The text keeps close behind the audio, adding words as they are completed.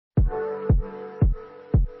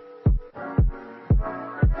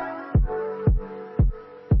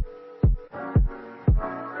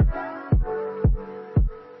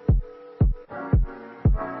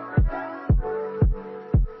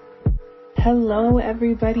Hello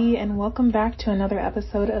everybody, and welcome back to another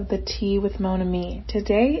episode of The Tea with Mona Me.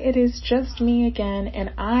 Today it is just me again,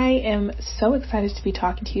 and I am so excited to be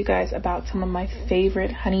talking to you guys about some of my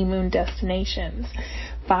favorite honeymoon destinations.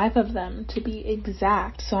 5 of them to be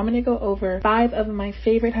exact. So I'm going to go over 5 of my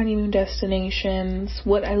favorite honeymoon destinations,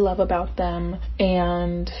 what I love about them,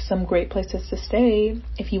 and some great places to stay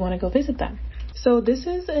if you want to go visit them. So this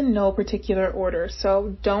is in no particular order,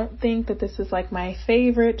 so don't think that this is like my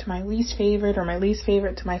favorite to my least favorite or my least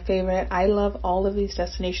favorite to my favorite. I love all of these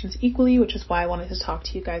destinations equally, which is why I wanted to talk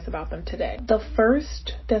to you guys about them today. The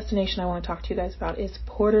first destination I want to talk to you guys about is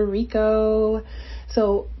Puerto Rico.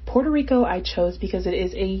 So Puerto Rico I chose because it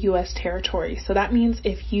is a U.S. territory. So that means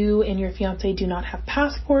if you and your fiance do not have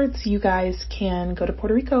passports, you guys can go to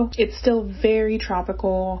Puerto Rico. It's still very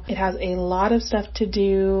tropical. It has a lot of stuff to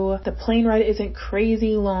do. The plane ride isn't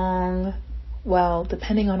crazy long. Well,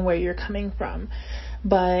 depending on where you're coming from.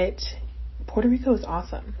 But Puerto Rico is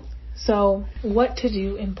awesome. So what to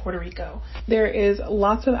do in Puerto Rico? There is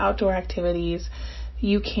lots of outdoor activities.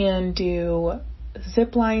 You can do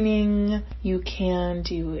zip lining, you can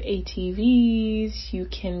do ATVs, you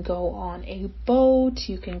can go on a boat,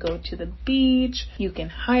 you can go to the beach, you can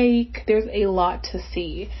hike. There's a lot to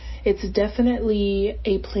see. It's definitely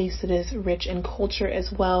a place that is rich in culture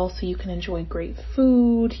as well, so you can enjoy great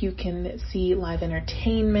food, you can see live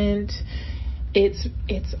entertainment. It's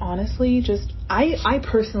honestly just, I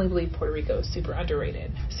personally believe Puerto Rico is super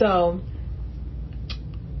underrated. So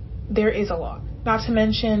there is a lot. Not to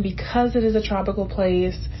mention, because it is a tropical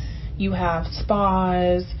place, you have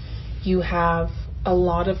spas, you have a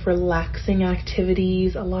lot of relaxing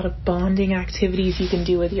activities, a lot of bonding activities you can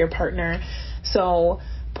do with your partner. So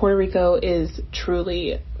Puerto Rico is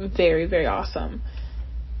truly very, very awesome.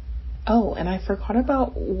 Oh, and I forgot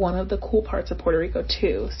about one of the cool parts of Puerto Rico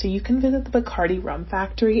too. So you can visit the Bacardi rum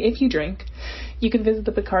factory. If you drink, you can visit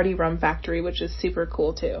the Bacardi rum factory, which is super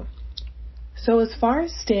cool too. So as far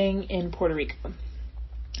as staying in Puerto Rico,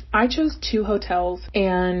 I chose 2 hotels,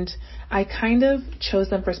 and I kind of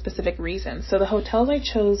chose them for specific reasons. So the hotels I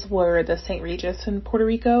chose were the St. Regis in Puerto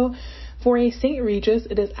Rico. For a St. Regis,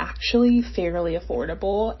 it is actually fairly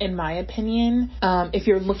affordable, in my opinion, if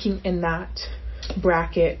you're looking in that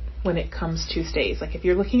bracket when it comes to stays. Like if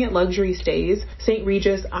you're looking at luxury stays, St.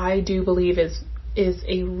 Regis, I do believe is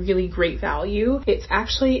a really great value. It's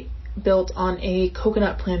actually built on a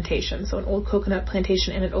coconut plantation, so an old coconut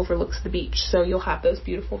plantation, and it overlooks the beach, so you'll have those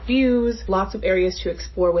beautiful views, lots of areas to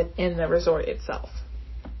explore within the resort itself.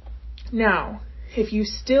 Now, if you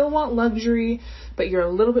still want luxury but you're a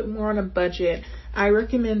little bit more on a budget, I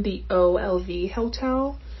recommend the OLV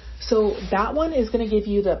hotel. So that one is going to give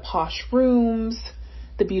you the posh rooms,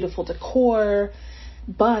 the beautiful decor,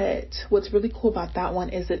 but what's really cool about that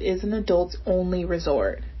one is it is an adults only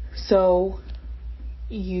resort, so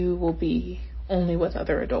you will be only with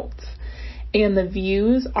other adults. And the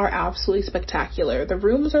views are absolutely spectacular. The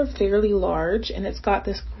rooms are fairly large, and it's got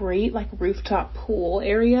this great like rooftop pool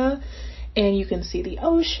area, and you can see the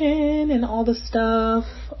ocean and all the stuff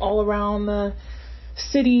all around the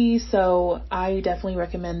city. So I definitely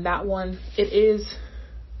recommend that one. It is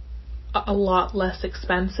a lot less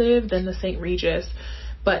expensive than the St. Regis,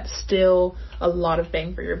 but still a lot of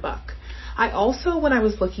bang for your buck. I also, when I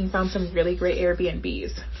was looking, found some really great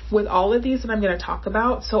Airbnbs with all of these that I'm going to talk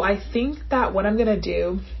about. So I think that what I'm going to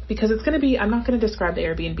do, because it's going to be, I'm not going to describe the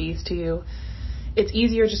Airbnbs to you. It's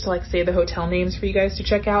easier just to like say the hotel names for you guys to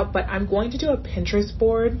check out, but I'm going to do a Pinterest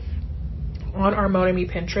board on our Mona Me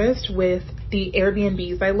Pinterest with the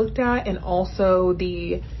Airbnbs I looked at and also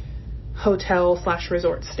the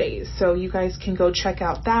hotel/resort stays. So you guys can go check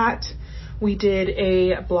out that. We did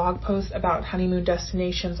a blog post about honeymoon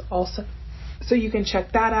destinations also, so you can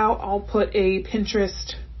check that out. I'll put a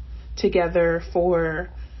Pinterest together for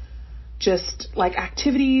just like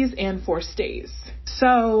activities and for stays.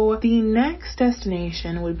 So the next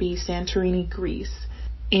destination would be Santorini, Greece.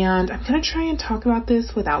 And I'm going to try and talk about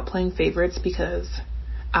this without playing favorites because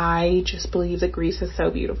I just believe that Greece is so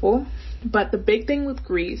beautiful. But the big thing with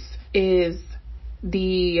Greece is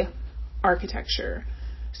the architecture.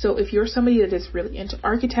 So if you're somebody that is really into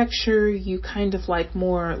architecture, you kind of like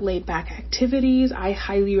more laid back activities, I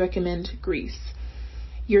highly recommend Greece.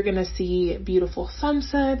 You're going to see beautiful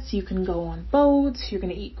sunsets, you can go on boats, you're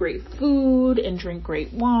going to eat great food and drink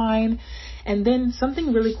great wine. And then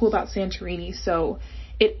something really cool about Santorini, so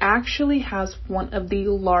it actually has one of the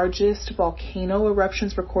largest volcano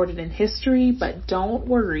eruptions recorded in history, but don't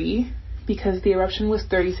worry, because the eruption was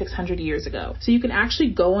 3,600 years ago. So you can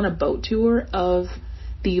actually go on a boat tour of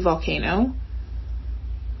the volcano.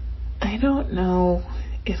 I don't know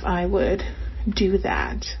if I would do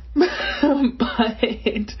that.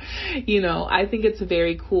 But, you know, I think it's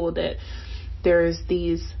very cool that there's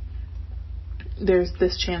this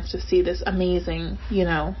chance to see this amazing, you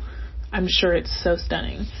know, I'm sure it's so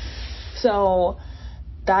stunning. So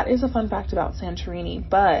that is a fun fact about Santorini.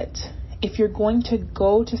 But if you're going to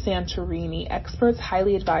go to Santorini, experts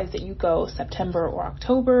highly advise that you go September or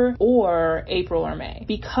October or April or May,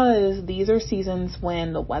 because these are seasons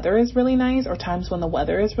when the weather is really nice, or times when the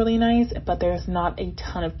weather is really nice, but there's not a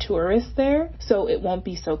ton of tourists there, so it won't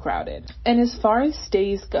be so crowded. And as far as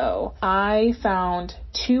stays go, I found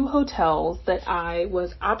 2 hotels that I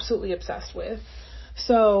was absolutely obsessed with.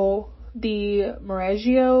 So the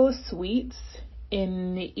Mauregio Suites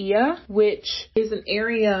in Ia, which is an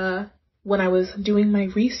area when I was doing my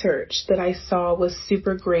research that I saw was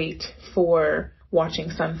super great for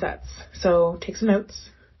watching sunsets. So take some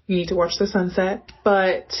notes. You need to watch the sunset.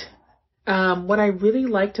 But what I really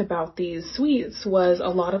liked about these suites was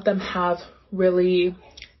a lot of them have really,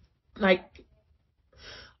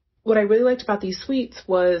 what I really liked about these suites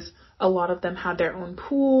was a lot of them had their own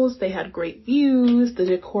pools. They had great views. The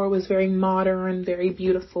decor was very modern, very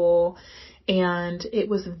beautiful, and it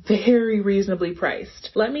was very reasonably priced.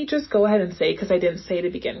 Let me just go ahead and say, because I didn't say to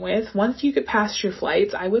begin with, once you get past your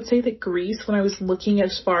flights, I would say that Greece, when I was looking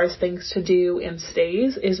as far as things to do and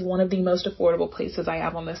stays, is one of the most affordable places I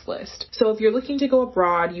have on this list. So if you're looking to go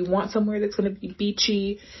abroad, you want somewhere that's going to be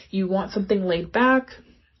beachy, you want something laid back,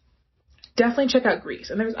 definitely check out Greece.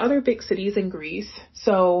 And there's other big cities in Greece,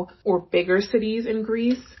 or bigger cities in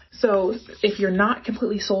Greece. So if you're not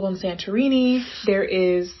completely sold on Santorini, there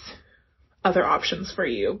is other options for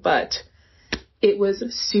you, but it was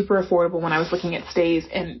super affordable when I was looking at stays,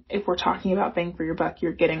 and if we're talking about bang for your buck,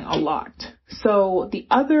 you're getting a lot. So the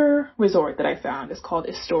other resort that I found is called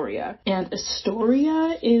Astoria, and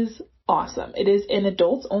Astoria is awesome. It is an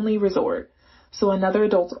adults only resort, so another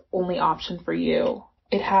adults only option for you.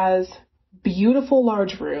 It has beautiful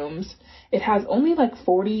large rooms. It has only like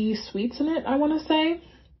 40 suites in it, I want to say.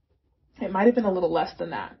 It might have been a little less than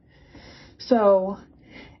that. So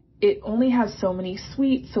it only has so many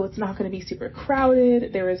suites, so it's not going to be super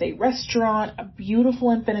crowded. There is a restaurant, a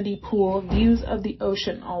beautiful infinity pool, views of the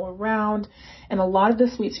ocean all around, and a lot of the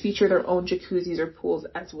suites feature their own jacuzzis or pools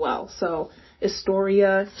as well. So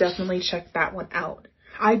Astoria, definitely check that one out.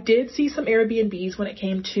 I did see some Airbnbs when it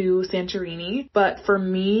came to Santorini, but for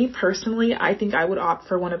me personally, I think I would opt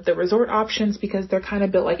for one of the resort options because they're kind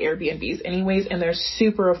of built like Airbnbs anyways, and they're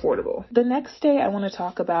super affordable. The next day I want to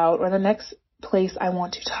talk about, or the next place I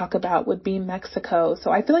want to talk about, would be Mexico.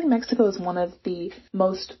 So I feel like Mexico is one of the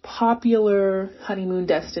most popular honeymoon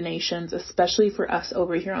destinations, especially for us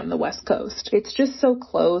over here on the West Coast. It's just so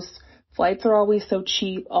close. Flights are always so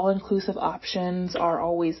cheap. All-inclusive options are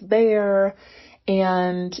always there.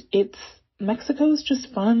 And Mexico's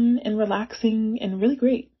just fun and relaxing and really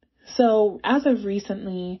great. So as of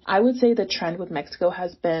recently, I would say the trend with Mexico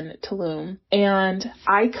has been Tulum, and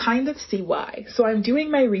I kind of see why. So I'm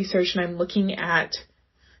doing my research and I'm looking at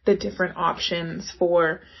the different options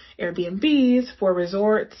for Airbnbs, for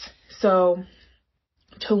resorts. So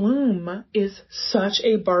Tulum is such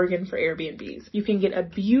a bargain for Airbnbs. You can get a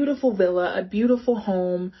beautiful villa, a beautiful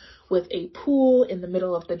home with a pool in the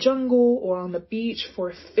middle of the jungle or on the beach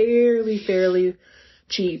for fairly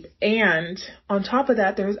cheap. And on top of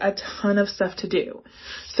that, there's a ton of stuff to do.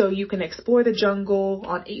 So you can explore the jungle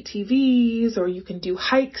on ATVs, or you can do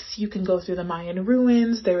hikes. You can go through the Mayan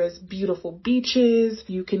ruins. There is beautiful beaches.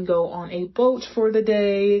 You can go on a boat for the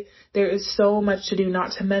day. There is so much to do,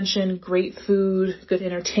 not to mention great food, good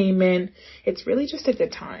entertainment. It's really just a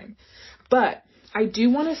good time. But I do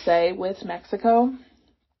want to say with Mexico,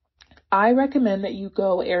 I recommend that you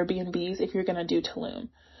go Airbnbs if you're going to do Tulum.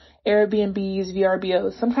 Airbnbs,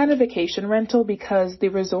 VRBOs, some kind of vacation rental, because the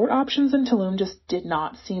resort options in Tulum just did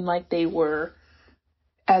not seem like they were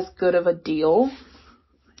as good of a deal.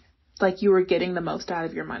 Like you were getting the most out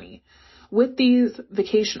of your money. With these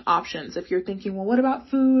vacation options, if you're thinking, well, what about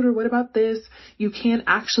food or what about this? You can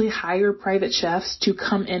actually hire private chefs to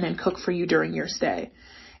come in and cook for you during your stay.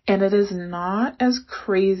 And it is not as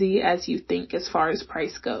crazy as you think as far as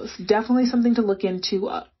price goes. Definitely something to look into.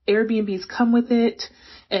 Airbnbs come with it.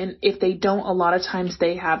 And if they don't, a lot of times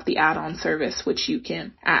they have the add-on service, which you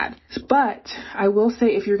can add. But I will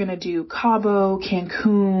say, if you're going to do Cabo,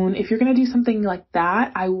 Cancun, if you're going to do something like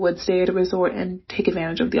that, I would stay at a resort and take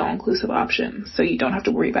advantage of the all-inclusive option so you don't have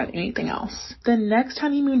to worry about anything else. The next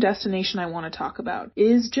honeymoon destination I want to talk about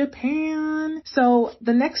is Japan. So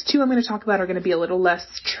the next two I'm going to talk about are going to be a little less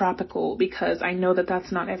tropical, because I know that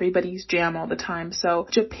that's not everybody's jam all the time. So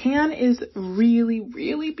Japan is really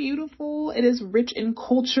beautiful. It is rich in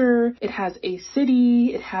culture. culture. It has a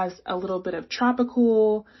city. It has a little bit of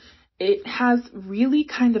tropical. It has really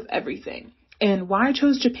kind of everything. And why I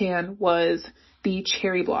chose Japan was the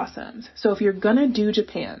cherry blossoms. So if you're gonna do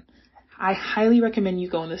Japan, I highly recommend you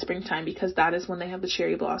go in the springtime because that is when they have the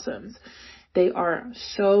cherry blossoms. They are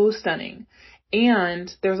so stunning.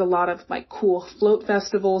 And there's a lot of like cool float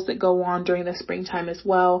festivals that go on during the springtime as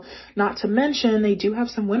well. Not to mention they do have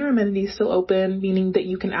some winter amenities still open, meaning that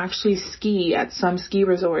you can actually ski at some ski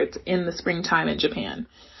resorts in the springtime in Japan.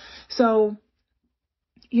 So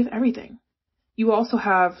you have everything. You also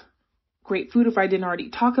have great food. If I didn't already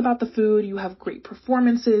talk about the food, you have great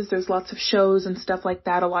performances. There's lots of shows and stuff like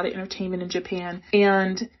that, a lot of entertainment in Japan.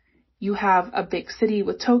 And you have a big city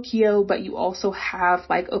with Tokyo, but you also have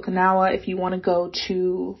like Okinawa if you want to go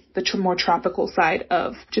to the more tropical side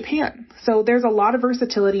of Japan. So there's a lot of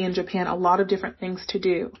versatility in Japan, a lot of different things to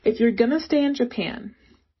do. If you're going to stay in Japan,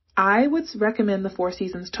 I would recommend the Four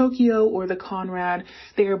Seasons Tokyo or the Conrad.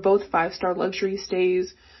 They are both 5-star luxury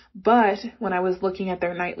stays. But when I was looking at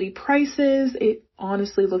their nightly prices, it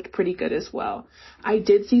honestly looked pretty good as well. I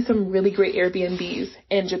did see some really great Airbnbs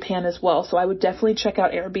in Japan as well. So I would definitely check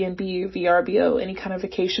out Airbnb, VRBO, any kind of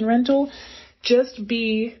vacation rental. Just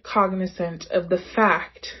be cognizant of the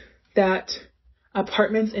fact that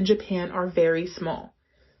apartments in Japan are very small.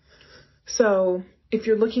 So if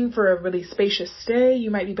you're looking for a really spacious stay,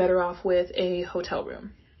 you might be better off with a hotel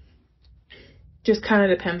room. Just kind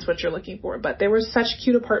of depends what you're looking for. But there were such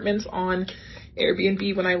cute apartments on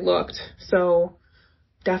Airbnb when I looked. So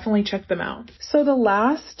definitely check them out. So the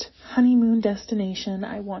last honeymoon destination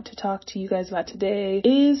I want to talk to you guys about today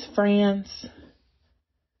is France.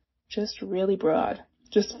 Just really broad.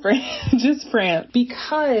 Just France.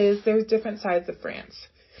 Because there's different sides of France.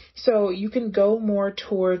 So you can go more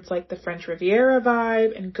towards like the French Riviera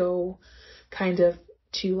vibe and go kind of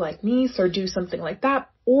to like Nice or do something like that.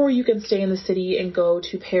 Or you can stay in the city and go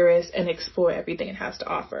to Paris and explore everything it has to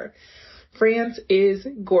offer. France is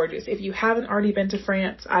gorgeous. If you haven't already been to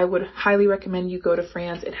France, I would highly recommend you go to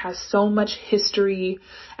France. It has so much history,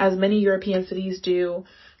 as many European cities do.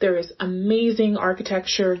 There is amazing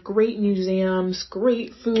architecture, great museums,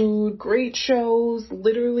 great food, great shows,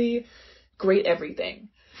 literally great everything.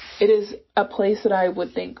 It is a place that I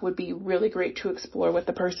would think would be really great to explore with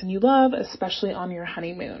the person you love, especially on your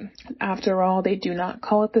honeymoon. After all, they do not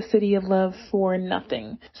call it the city of love for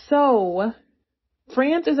nothing. So,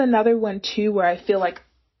 France is another one too where I feel like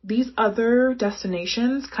these other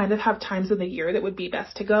destinations kind of have times of the year that would be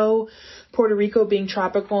best to go. Puerto Rico being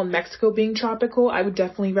tropical and Mexico being tropical, I would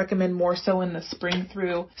definitely recommend more so in the spring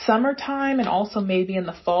through summertime and also maybe in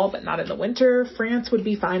the fall, but not in the winter. France would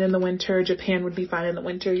be fine in the winter. Japan would be fine in the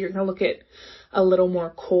winter. You're going to look at a little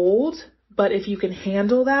more cold, but if you can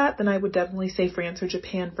handle that, then I would definitely say France or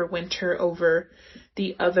Japan for winter over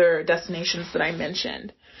the other destinations that I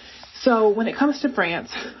mentioned. So when it comes to France,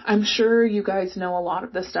 I'm sure you guys know a lot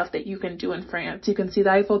of the stuff that you can do in France. You can see the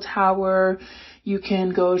Eiffel Tower, you can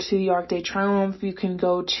go to the Arc de Triomphe, you can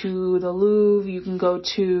go to the Louvre, you can go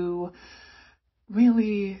to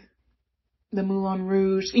really the Moulin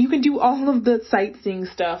Rouge. You can do all of the sightseeing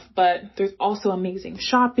stuff, but there's also amazing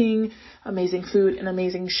shopping, amazing food, and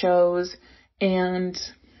amazing shows. And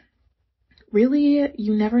really,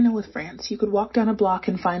 you never know with France. You could walk down a block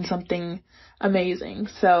and find something amazing.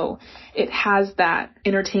 So it has that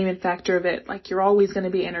entertainment factor of it. Like you're always going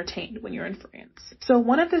to be entertained when you're in France. So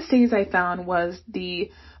one of the stays I found was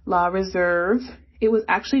the La Réserve. It was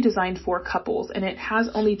actually designed for couples and it has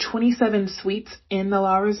only 27 suites in the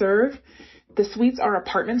La Réserve. The suites are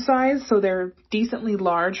apartment size, so they're decently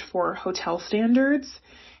large for hotel standards.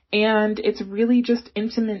 And it's really just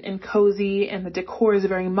intimate and cozy, and the decor is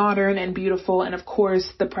very modern and beautiful. And of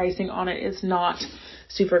course, the pricing on it is not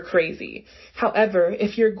super crazy. However,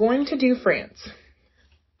 if you're going to do France,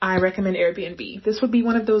 I recommend Airbnb. This would be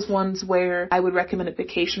one of those ones where I would recommend a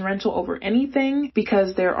vacation rental over anything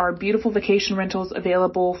because there are beautiful vacation rentals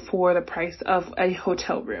available for the price of a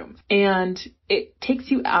hotel room. And it takes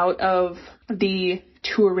you out of the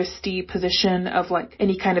touristy position of like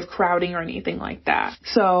any kind of crowding or anything like that.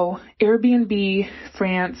 So Airbnb,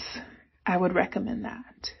 France, I would recommend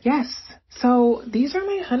that. Yes. So these are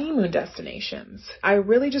my honeymoon destinations. I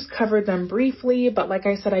really just covered them briefly, but like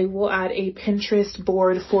I said, I will add a Pinterest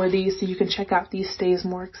board for these so you can check out these stays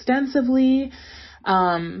more extensively.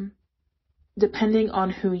 Depending on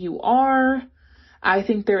who you are, I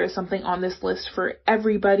think there is something on this list for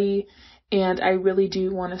everybody. And I really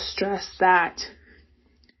do want to stress that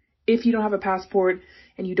if you don't have a passport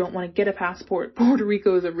and you don't want to get a passport, Puerto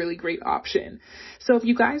Rico is a really great option. So if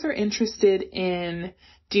you guys are interested in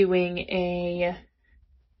doing a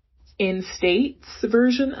in-states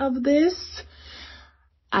version of this,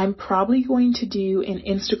 I'm probably going to do an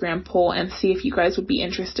Instagram poll and see if you guys would be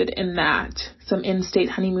interested in that. Some in-state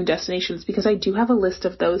honeymoon destinations, because I do have a list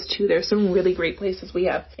of those too. There's some really great places we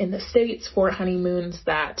have in the States for honeymoons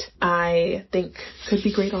that I think could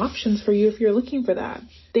be great options for you if you're looking for that.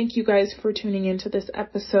 Thank you guys for tuning into this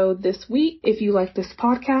episode this week. If you like this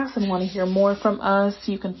podcast and want to hear more from us,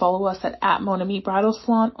 you can follow us at @MonaMe Bridal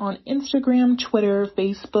Salon on Instagram, Twitter,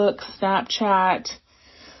 Facebook, Snapchat,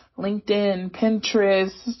 LinkedIn,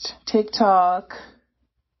 Pinterest, TikTok.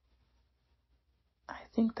 I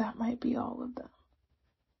think that might be all of them.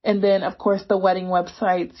 And then, of course, the wedding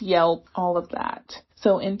websites, Yelp, all of that.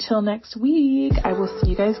 So until next week, I will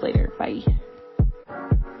see you guys later. Bye.